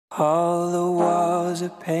All the walls are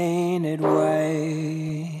painted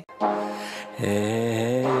white.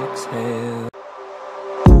 Exhale.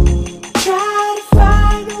 Try to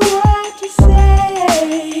find a word to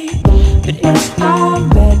say, but it's all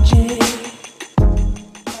magic.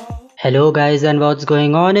 Hello guys, and what's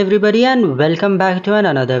going on everybody, and welcome back to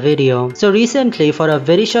another video. So recently, for a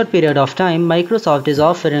very short period of time, Microsoft is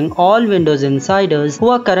offering all Windows insiders who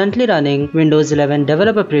are currently running Windows 11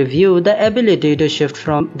 developer preview the ability to shift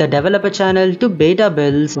from the developer channel to beta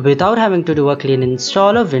builds without having to do a clean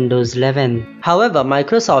install of Windows 11. However,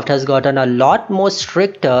 Microsoft has gotten a lot more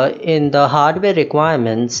stricter in the hardware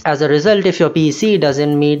requirements. As a result, if your PC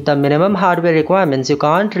doesn't meet the minimum hardware requirements, you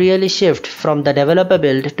can't really shift from the developer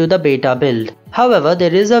build to the beta build. However,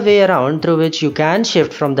 there is a way around through which you can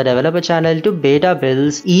shift from the developer channel to beta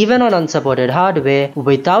builds even on unsupported hardware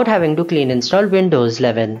without having to clean install Windows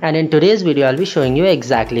 11. And in today's video, I'll be showing you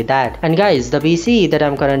exactly that. And guys, the PC that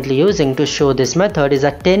I'm currently using to show this method is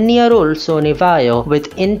a 10-year-old Sony Vaio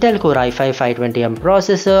with Intel Core i5 520M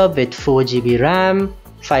processor with 4GB RAM,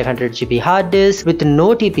 500GB hard disk with no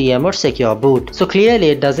TPM or secure boot. So clearly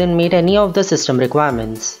it doesn't meet any of the system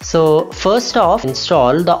requirements. So first off,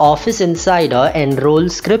 install the Office Insider Enroll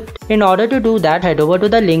script. In order to do that, head over to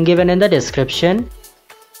the link given in the description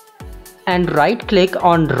and right click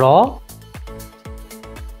on Raw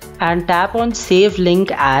and tap on Save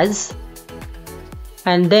Link As,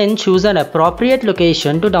 and then choose an appropriate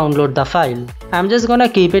location to download the file. I'm just gonna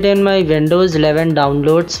keep it in my Windows 11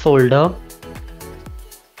 downloads folder.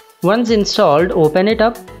 Once installed, open it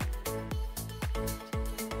up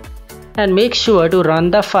and make sure to run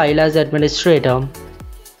the file as administrator.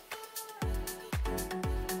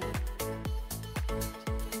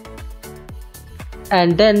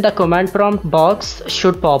 And then the command prompt box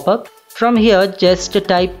should pop up. From here, just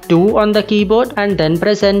type 2 on the keyboard and then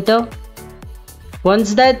press enter.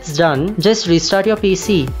 Once that's done, just restart your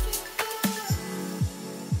PC.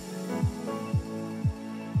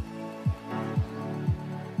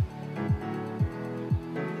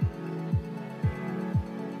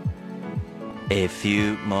 A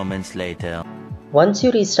few moments later. Once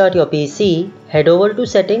you restart your PC, head over to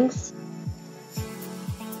Settings,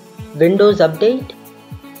 Windows Update,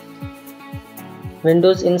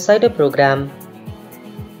 Windows Insider Program.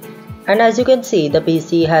 And as you can see, the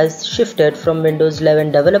PC has shifted from Windows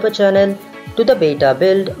 11 developer channel to the beta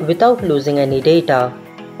build without losing any data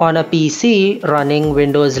on a PC running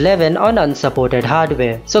Windows 11 on unsupported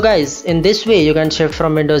hardware. So guys, in this way you can shift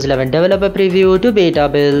from Windows 11 developer preview to beta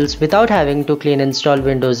builds without having to clean install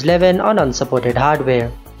Windows 11 on unsupported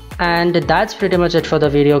hardware. And that's pretty much it for the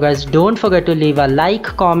video guys. Don't forget to leave a like,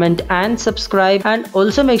 comment and subscribe, and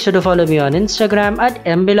also make sure to follow me on Instagram at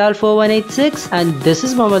mbilal4186. And this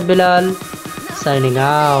is Mohammed Bilal signing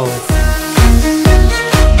out.